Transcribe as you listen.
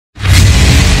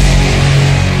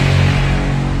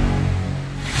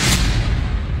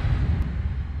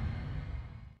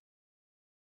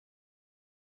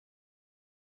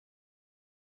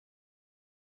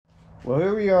Well,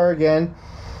 here we are again.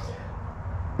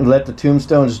 Let the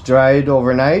tombstones dry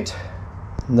overnight.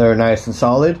 They're nice and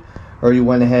solid. Already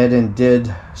went ahead and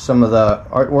did some of the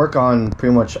artwork on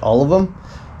pretty much all of them.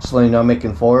 So you know, I'm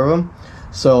making 4 of them.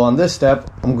 So on this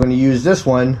step, I'm going to use this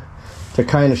one to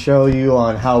kind of show you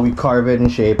on how we carve it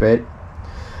and shape it.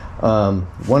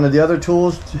 One of the other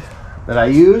tools that I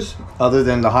use, other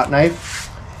than the hot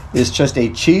knife, is just a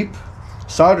cheap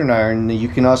soldering iron that you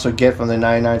can also get from the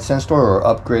 99-cent store or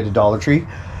upgrade to Dollar Tree.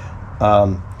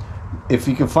 If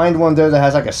you can find one there that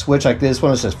has like a switch like this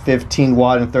one, it says 15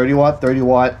 watt and 30 watt. 30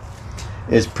 watt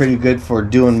is pretty good for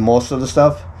doing most of the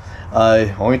stuff.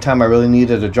 Only time I really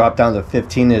needed to drop down to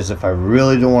 15 is if I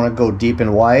really don't want to go deep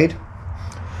and wide.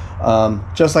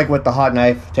 Just like with the hot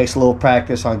knife, it takes a little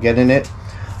practice on getting it.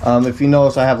 If you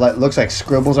notice, I have like looks like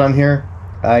scribbles on here.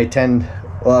 I tend,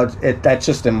 well, that's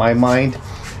just in my mind.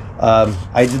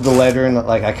 I did the lettering,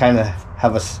 like I kind of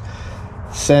have a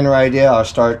center idea. I'll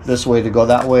start this way to go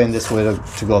that way and this way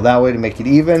to go that way to make it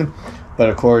even. But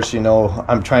of course, you know,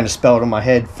 I'm trying to spell it in my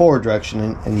head forward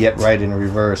direction and yet write in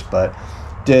reverse. But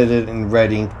did it in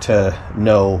writing to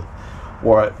know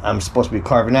what I'm supposed to be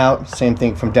carving out. Same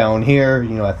thing from down here.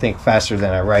 You know, I think faster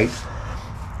than I write.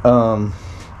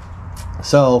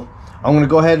 So I'm going to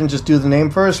go ahead and just do the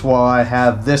name first while I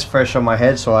have this fresh on my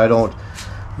head so I don't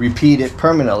repeat it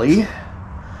permanently.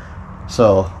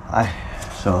 So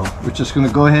we're just going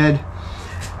to go ahead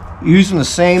using the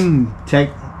same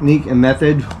technique and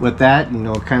method with that, you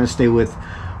know, kind of stay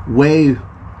way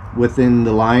within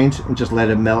the lines and just let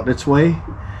it melt its way.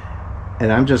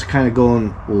 And I'm just kind of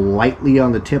going lightly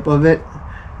on the tip of it.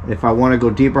 If I want to go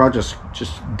deeper, I'll just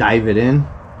dive it in.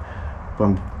 But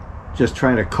I'm just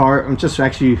trying to carve. I'm just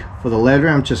actually, for the letter,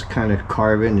 I'm just kind of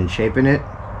carving and shaping it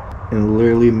and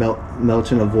literally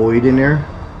melting a void in there.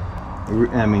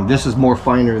 I mean, this is more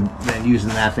finer than using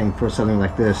that thing for something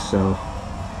like this, so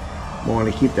I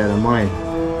want to keep that in mind.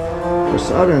 The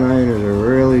soldering iron is a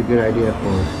really good idea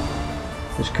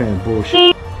for this kind of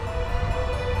bullshit.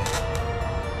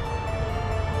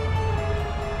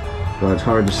 But it's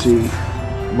hard to see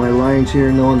my lines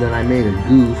here knowing that I made a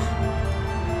goof.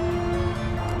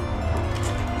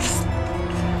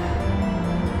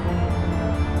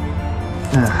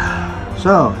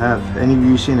 So, have any of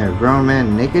you seen a grown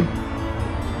man naked?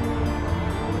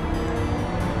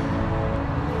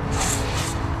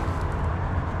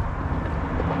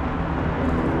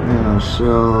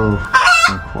 So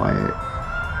quiet.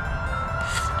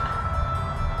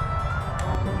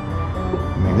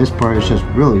 I mean, this part is just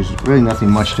really nothing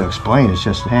much to explain. It's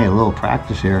just, hey, a little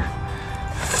practice here.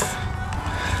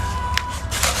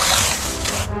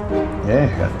 Yeah,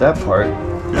 got that part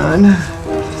done.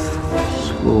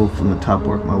 Scroll from the top,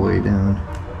 work my way down.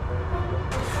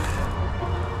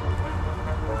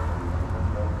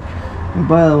 And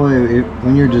by the way,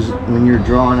 when you're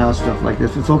drawing out stuff like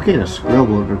this, it's okay to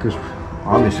scribble because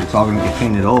obviously it's all going to get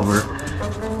painted over.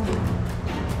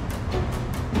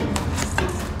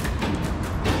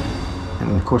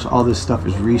 And of course all this stuff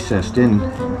is recessed in.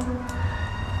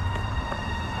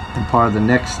 And part of the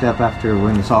next step after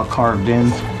when it's all carved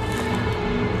in,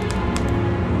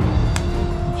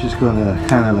 I'm just going to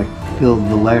kind of like fill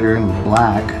the letter in with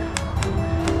black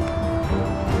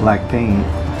paint.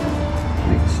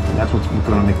 That's what's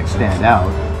going to make it stand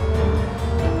out.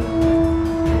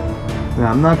 Now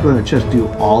I'm not going to just do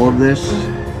all of this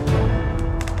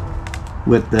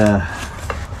with the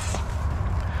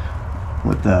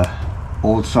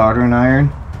old soldering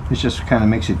iron. It just kind of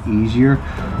makes it easier.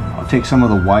 I'll take some of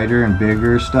the wider and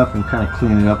bigger stuff and kind of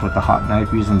clean it up with the hot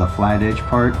knife using the flat edge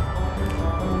part,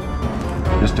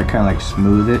 just to kind of like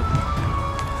smooth it.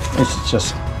 It's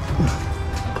just,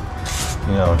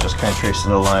 you know, just kind of tracing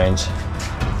the lines.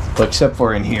 But except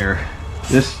for in here,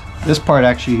 this part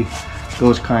actually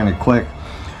goes kind of quick.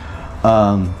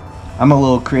 I'm a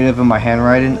little creative in my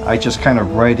handwriting. I just kind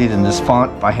of write it in this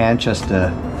font by hand just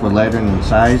for lettering and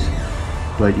size.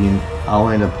 But I'll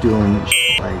end up doing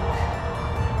like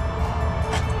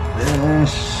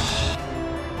this.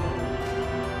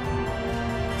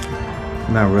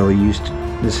 I'm not really used to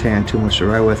this hand too much to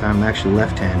write with. I'm actually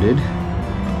left-handed.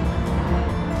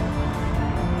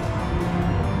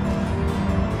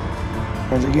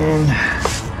 Once again,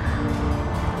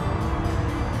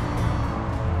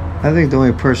 I think the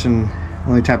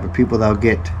only type of people that'll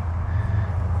get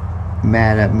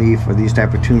mad at me for these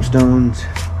type of tombstones,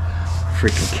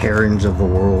 freaking Karens of the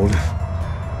world.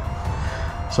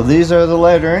 So these are the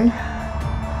lettering.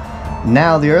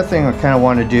 Now the other thing I kind of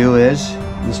want to do is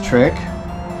this trick.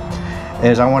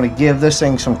 Is I want to give this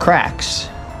thing some cracks.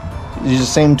 Use the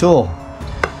same tool.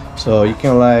 So you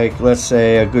can, like, let's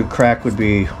say a good crack would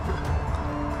be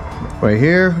right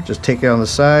here, just take it on the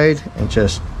side and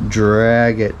just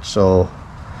drag it so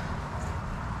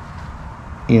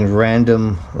in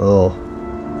random little,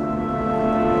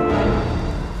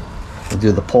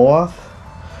 do the pull off.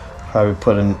 Probably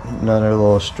put another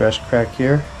little stress crack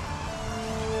here,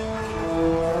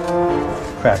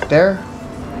 crack there,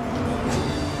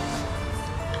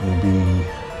 maybe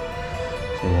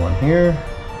one here,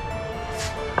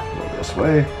 go this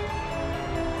way,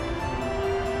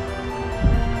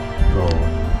 go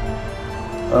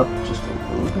up just a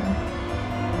little bit.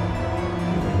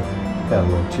 Got a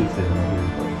little too thin here.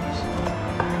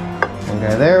 One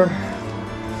guy there.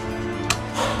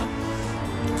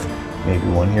 Maybe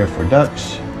one here for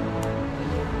ducks.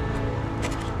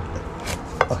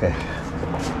 Okay.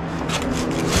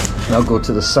 Now go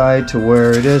to the side to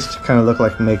where it is to kind of look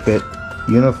like make it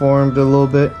uniformed a little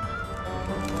bit.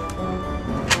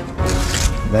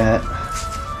 That.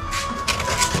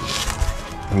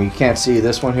 I mean, you can't see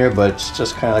this one here, but it's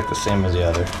just kind of like the same as the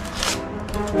other.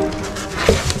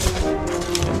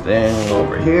 And then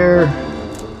over here.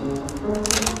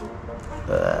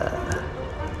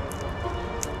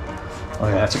 Oh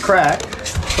yeah, that's a crack. A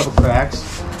couple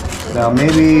cracks. Now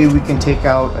maybe we can take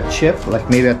out a chip, like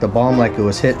maybe at the bottom, like it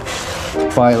was hit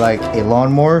by like a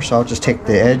lawnmower. So I'll just take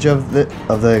the edge of the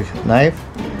knife,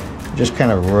 just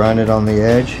kind of run it on the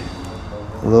edge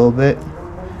a little bit.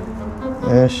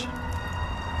 This.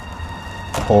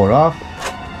 Pull it off.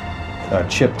 Got a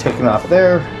chip taken off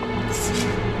there.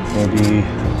 Maybe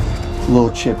a little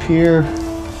chip here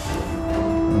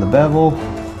in the bevel.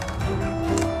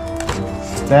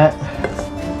 That.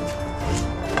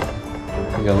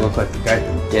 Gonna look like the guy's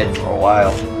been dead for a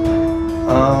while.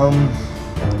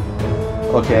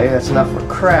 Okay, that's enough for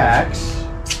cracks.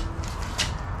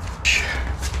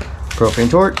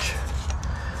 Propane torch.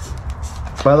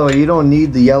 By the way, you don't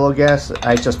need the yellow gas.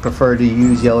 I just prefer to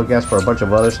use yellow gas for a bunch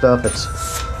of other stuff.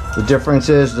 The difference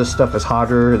is this stuff is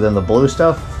hotter than the blue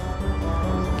stuff.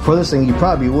 For this thing, you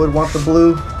probably would want the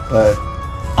blue, but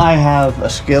I have a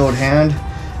skilled hand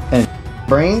and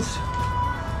brains,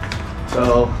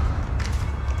 so.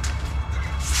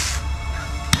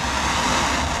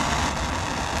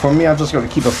 For me, I'm just going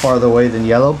to keep it farther away than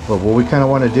yellow, but what we kind of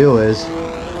want to do is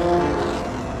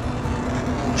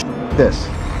this.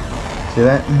 See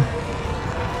that?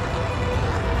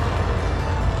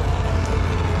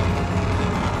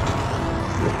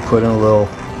 Put in a little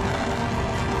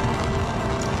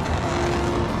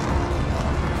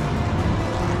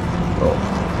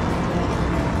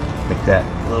make that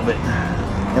a little bit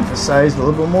emphasized a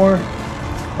little bit more.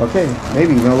 Okay,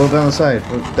 maybe even a little bit on the side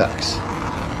for ducks.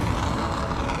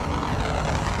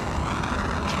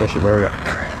 Especially where we are.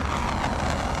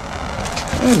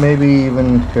 And maybe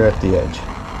even here at the edge.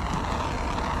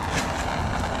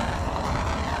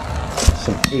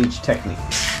 Some age technique.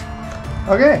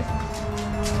 Okay.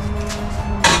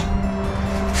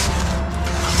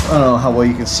 I don't know how well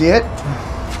you can see it.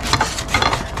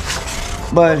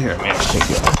 But here, maybe I'll take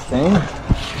the other thing.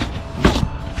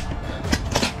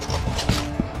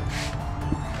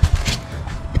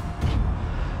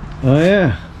 Oh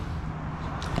yeah.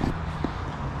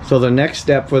 So the next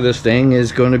step for this thing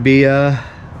is going to be the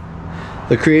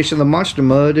creation of the monster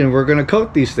mud, and we're going to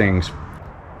coat these things.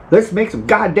 Let's make some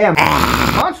goddamn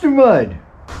monster mud.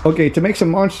 Okay, to make some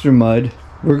monster mud,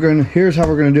 here's how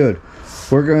we're going to do it.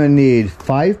 We're going to need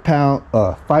 5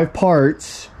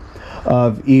 parts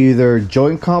of either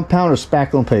joint compound or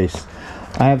spackling paste.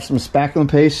 I have some spackling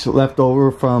paste left over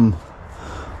from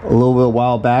a little bit a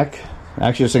while back.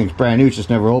 Actually, this thing's brand new, just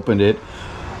never opened it.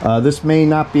 This may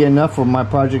not be enough for my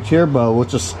project here, but we'll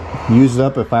just use it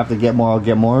up. If I have to get more, I'll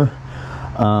get more.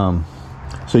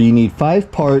 So you need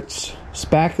 5 parts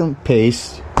spackling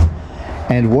paste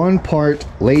and 1 part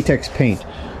latex paint.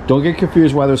 Don't get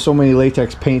confused why there's so many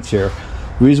latex paints here.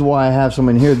 The reason why I have some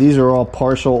in here, these are all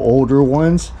partial older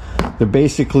ones. They're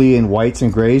basically in whites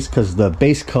and grays because the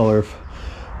base color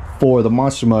for the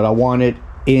monster mud, I want it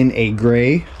in a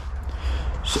gray.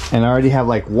 And I already have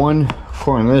like one,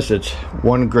 according to this, it's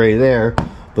one gray there,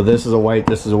 but this is a white,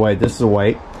 this is a white, this is a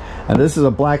white, and this is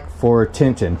a black for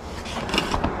tinting.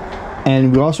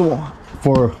 And we also,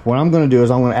 for what I'm going to do is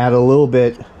I'm going to add a little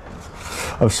bit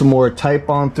of some more Type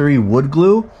On 3 wood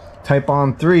glue. Type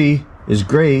On 3 is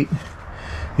great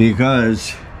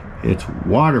because it's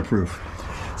waterproof,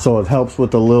 so it helps with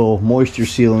the little moisture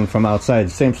sealing from outside. The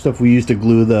same stuff we use to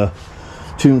glue the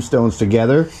tombstones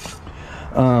together.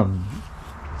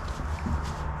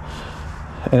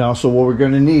 And also what we're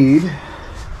going to need,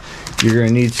 you're going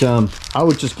to need some, I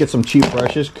would just get some cheap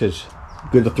brushes because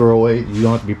good to throw away, you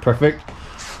don't have to be perfect,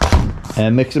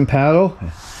 and mix and paddle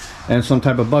and some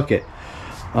type of bucket.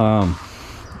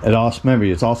 It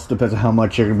also depends on how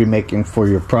much you're going to be making for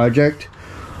your project.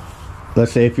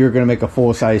 Let's say if you're going to make a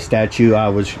full-size statue, I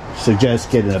would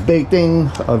suggest getting a big thing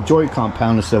of joint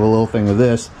compound instead of a little thing of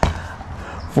this.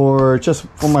 For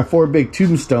my 4 big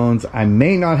tombstones, I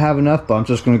may not have enough, but I'm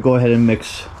just going to go ahead and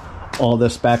mix all the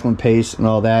spackling paste and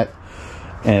all that.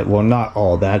 And well, not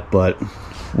all that, but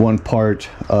 1 part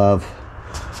of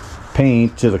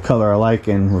paint to the color I like,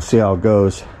 and we'll see how it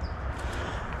goes.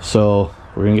 So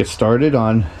we're going to get started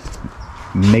on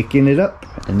making it up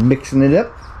and mixing it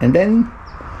up, and then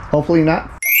hopefully not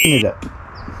f***ing it up.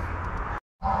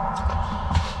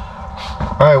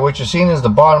 Alright, what you're seeing is the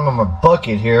bottom of my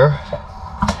bucket here.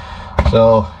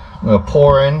 So I'm going to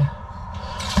pour in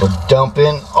or dump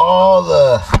in all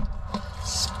the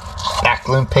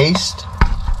spackling paste.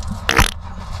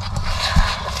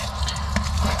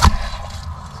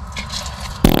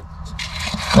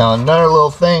 Now another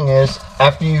little thing is,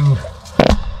 after you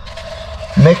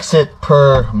mix it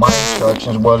per my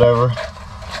instructions, whatever,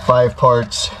 5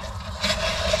 parts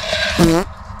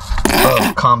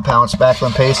of compound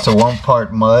spackling paste to 1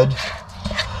 part mud.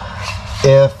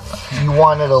 If you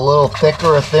want it a little thicker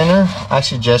or thinner, I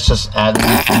suggest just adding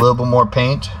a little bit more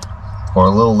paint or a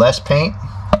little less paint.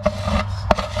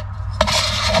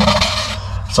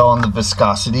 It's all in the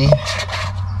viscosity.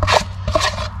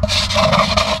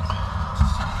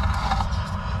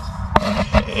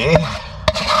 Okay.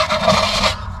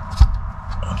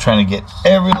 I'm trying to get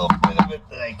every little bit of it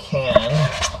that I can.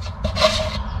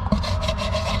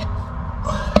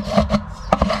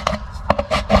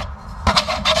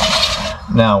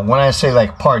 Now, when I say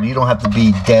like part, you don't have to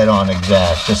be dead on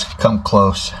exact. Just come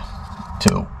close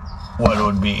to what it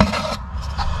would be.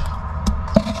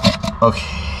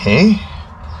 Okay.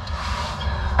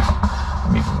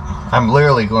 I'm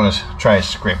literally going to try to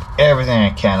scrape everything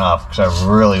I can off because I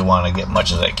really want to get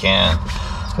much as I can.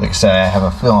 Like I said, I have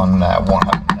a feeling that I won't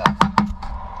have enough.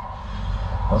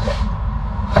 Okay.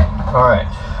 Alright.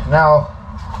 Now,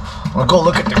 I'm going to go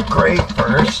look at the gray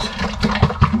first.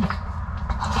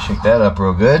 Shake that up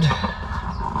real good.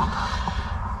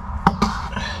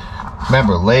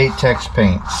 Remember, latex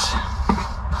paints.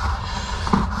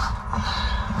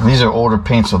 These are older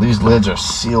paints, so these lids are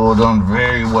sealed on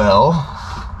very well.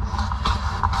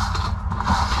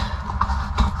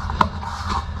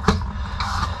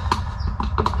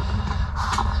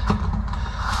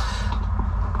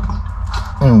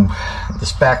 The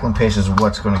spackling paste is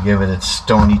what's going to give it its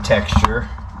stony texture.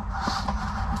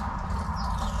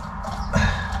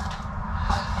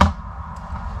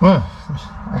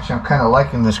 Actually, I'm kind of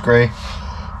liking this gray.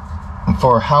 And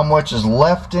for how much is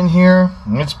left in here,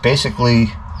 it's basically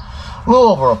a little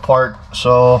over a part,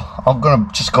 so I'm going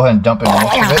to just go ahead and dump in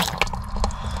most of it.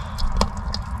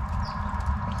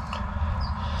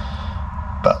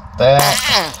 About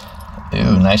that.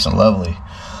 Ew, nice and lovely.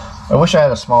 I wish I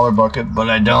had a smaller bucket, but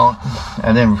I don't.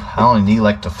 I only need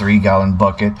like the 3-gallon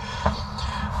bucket.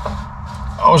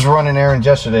 I was running errands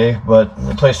yesterday, but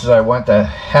the places I went that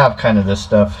have kind of this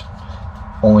stuff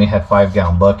only had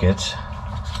 5-gallon buckets.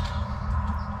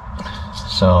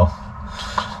 So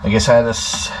I guess I had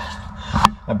this.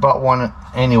 I bought one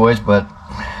anyways, but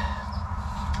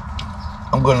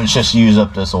I'm going to just use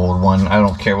up this old one. I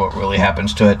don't care what really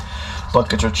happens to it.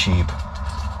 Buckets are cheap.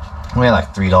 Only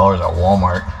like $3 at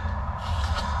Walmart.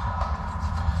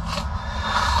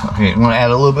 Okay, I'm going to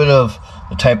add a little bit of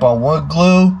the Type On wood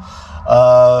glue.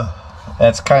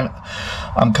 I'm kind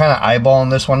of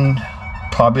eyeballing this one,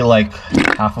 probably like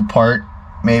half a part,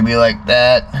 maybe like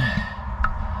that.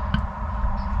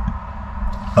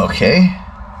 Okay,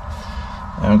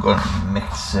 I'm going to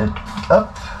mix it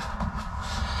up.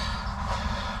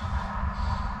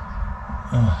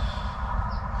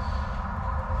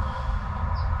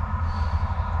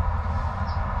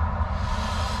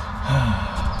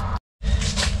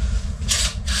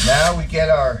 Now we get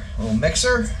our little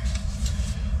mixer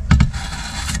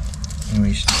and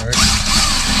we start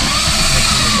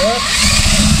mixing it up.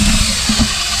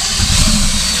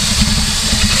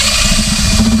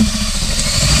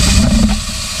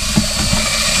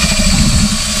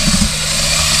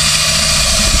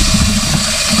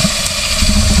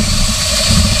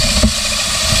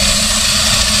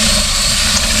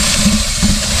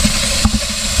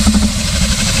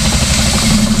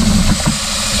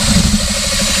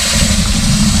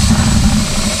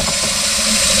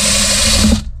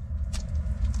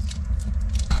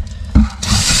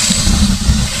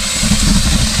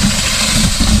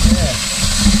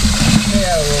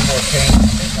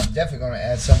 Definitely going to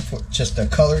add some for just a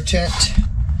color tint.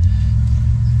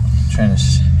 I'm trying to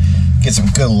get some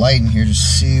good light in here to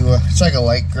see what it's like. A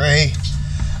light gray.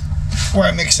 where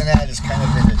I'm mixing at is kind of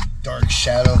in a dark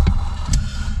shadow,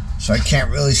 so I can't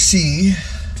really see.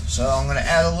 So I'm going to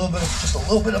add just a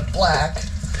little bit of black,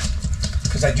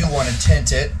 because I do want to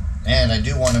tint it, and I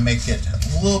do want to make it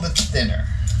a little bit thinner.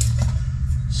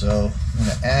 So I'm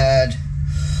going to add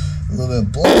a little bit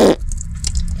of black,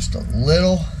 just a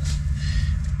little.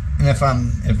 And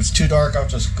if it's too dark, I'll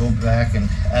just go back and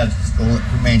add the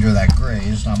remainder of that gray.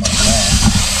 It's not much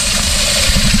black.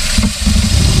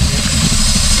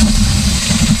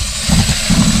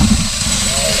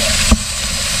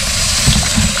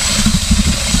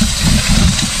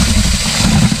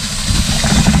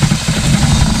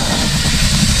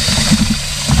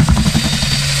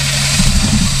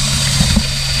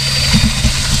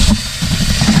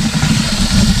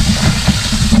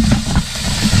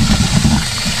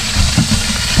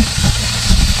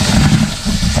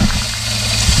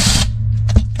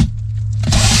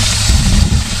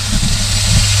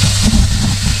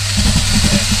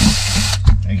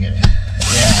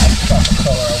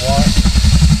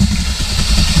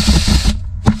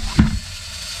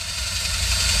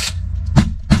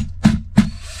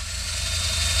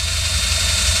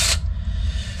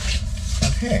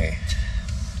 Okay.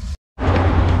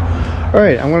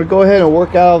 Alright, I'm going to go ahead and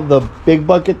work out the big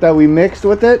bucket that we mixed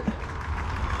with it.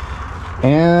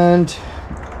 And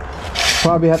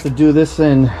probably have to do this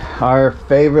in our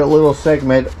favorite little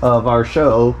segment of our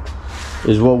show,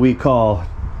 is what we call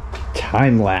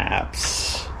time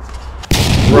lapse.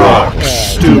 Rock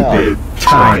stupid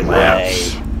time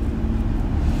lapse.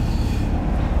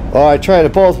 Well, I tried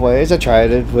it both ways. I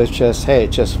tried it with just, hey,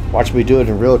 just watch me do it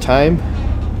in real time.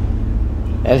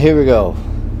 And here we go.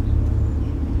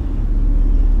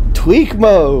 Tweak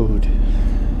mode.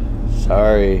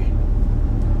 Sorry.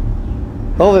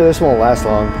 Hopefully this won't last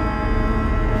long.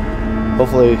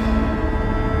 Hopefully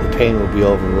the pain will be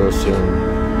over real soon.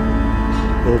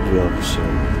 It'll be over soon.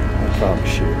 I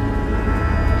promise you.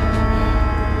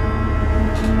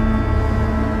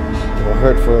 It'll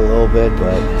hurt for a little bit,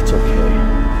 but it's okay.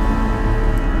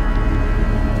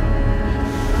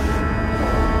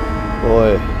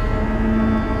 Boy.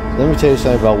 Let me tell you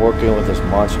something about working with this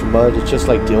monster mud. It's just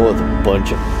like dealing with a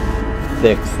bunch of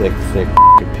thick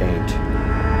paint.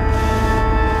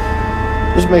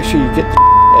 Just make sure you get the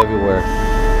everywhere.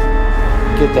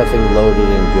 Get that thing loaded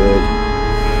and good.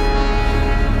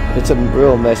 It's a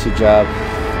real messy job,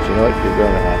 but you know what? You're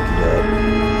going to have to do it.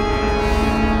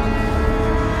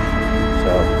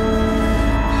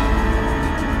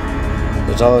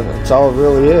 So that's all it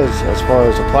really is as far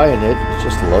as applying it. It's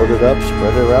just load it up,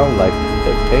 spread it around like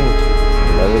thick paint,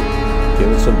 and let it give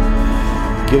it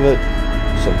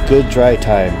some good dry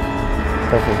time,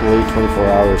 preferably 24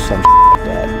 hours, some like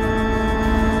that.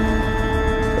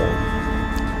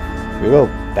 So here we go,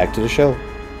 back to the show.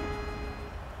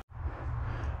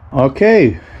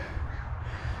 Okay,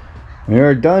 we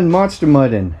are done monster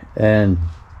mudding, and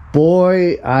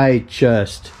boy, I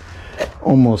just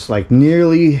almost like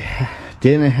nearly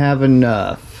didn't have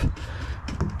enough.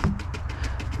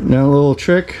 Now a little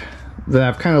trick that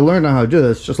I've kind of learned on how to do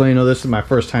this, just letting you know this is my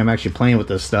first time actually playing with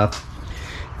this stuff.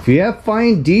 If you have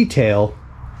fine detail,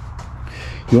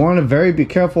 you want to be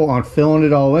careful on filling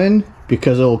it all in,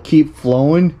 because it will keep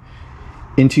flowing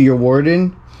into your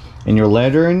wording and your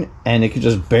lettering, and it could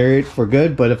just bury it for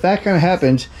good. But if that kind of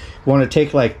happens, you want to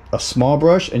take like a small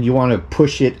brush and you want to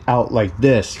push it out like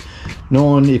this,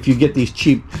 knowing if you get these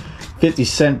cheap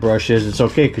 50-cent brushes, it's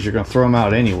okay because you're going to throw them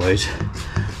out anyways.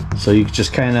 So you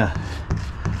just kind of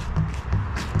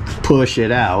push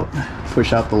it out,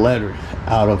 push out the letter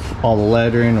out of all the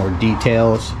lettering or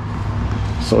details,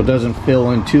 so it doesn't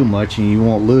fill in too much and you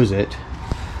won't lose it.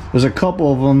 There's a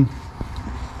couple of them,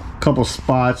 a couple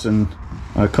spots and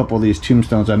a couple of these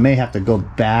tombstones I may have to go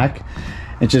back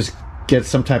and just get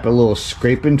some type of little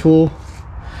scraping tool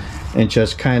and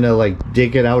just kind of like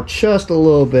dig it out just a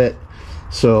little bit,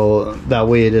 so that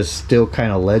way it is still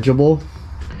kind of legible.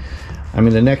 I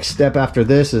mean, the next step after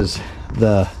this is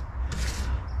the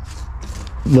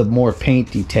more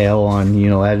paint detail on, you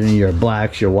know, adding your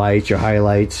blacks, your whites, your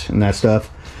highlights and that stuff.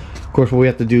 Of course, what we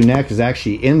have to do next is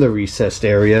actually in the recessed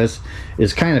areas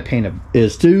is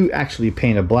to actually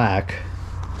paint a black.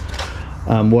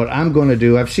 What I'm going to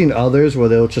do, I've seen others where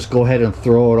they'll just go ahead and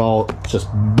throw it all, just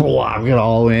block it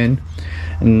all in,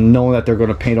 and knowing that they're going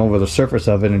to paint over the surface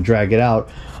of it and drag it out.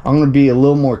 I'm going to be a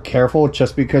little more careful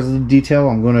just because of the detail.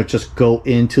 I'm going to just go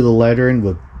into the lettering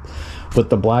with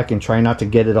the black and try not to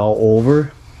get it all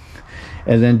over,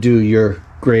 and then do your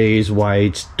grays,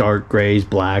 whites, dark grays,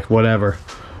 black, whatever,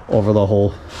 over the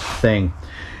whole thing.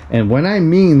 And when I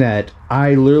mean that,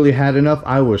 I literally had enough.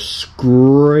 I was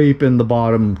scraping the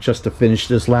bottom just to finish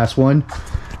this last one.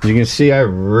 As you can see, I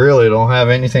really don't have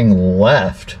anything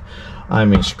left. I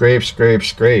mean, scrape, scrape,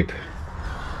 scrape.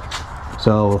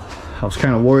 So I was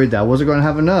kind of worried that I wasn't going to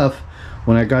have enough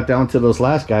when I got down to this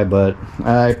last guy, but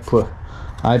I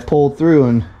pulled through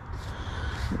and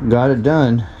got it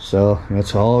done. So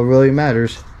that's all that really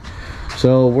matters.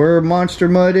 So we're monster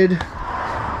mudded.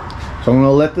 So I'm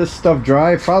gonna let this stuff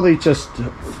dry, probably just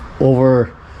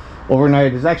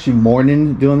overnight. It's actually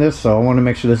morning doing this, so I want to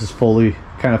make sure this is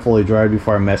kind of fully dried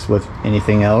before I mess with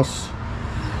anything else.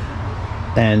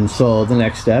 And so the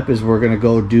next step is we're gonna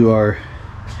go do our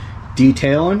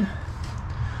detailing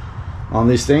on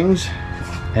these things,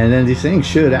 and then these things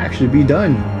should actually be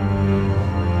done.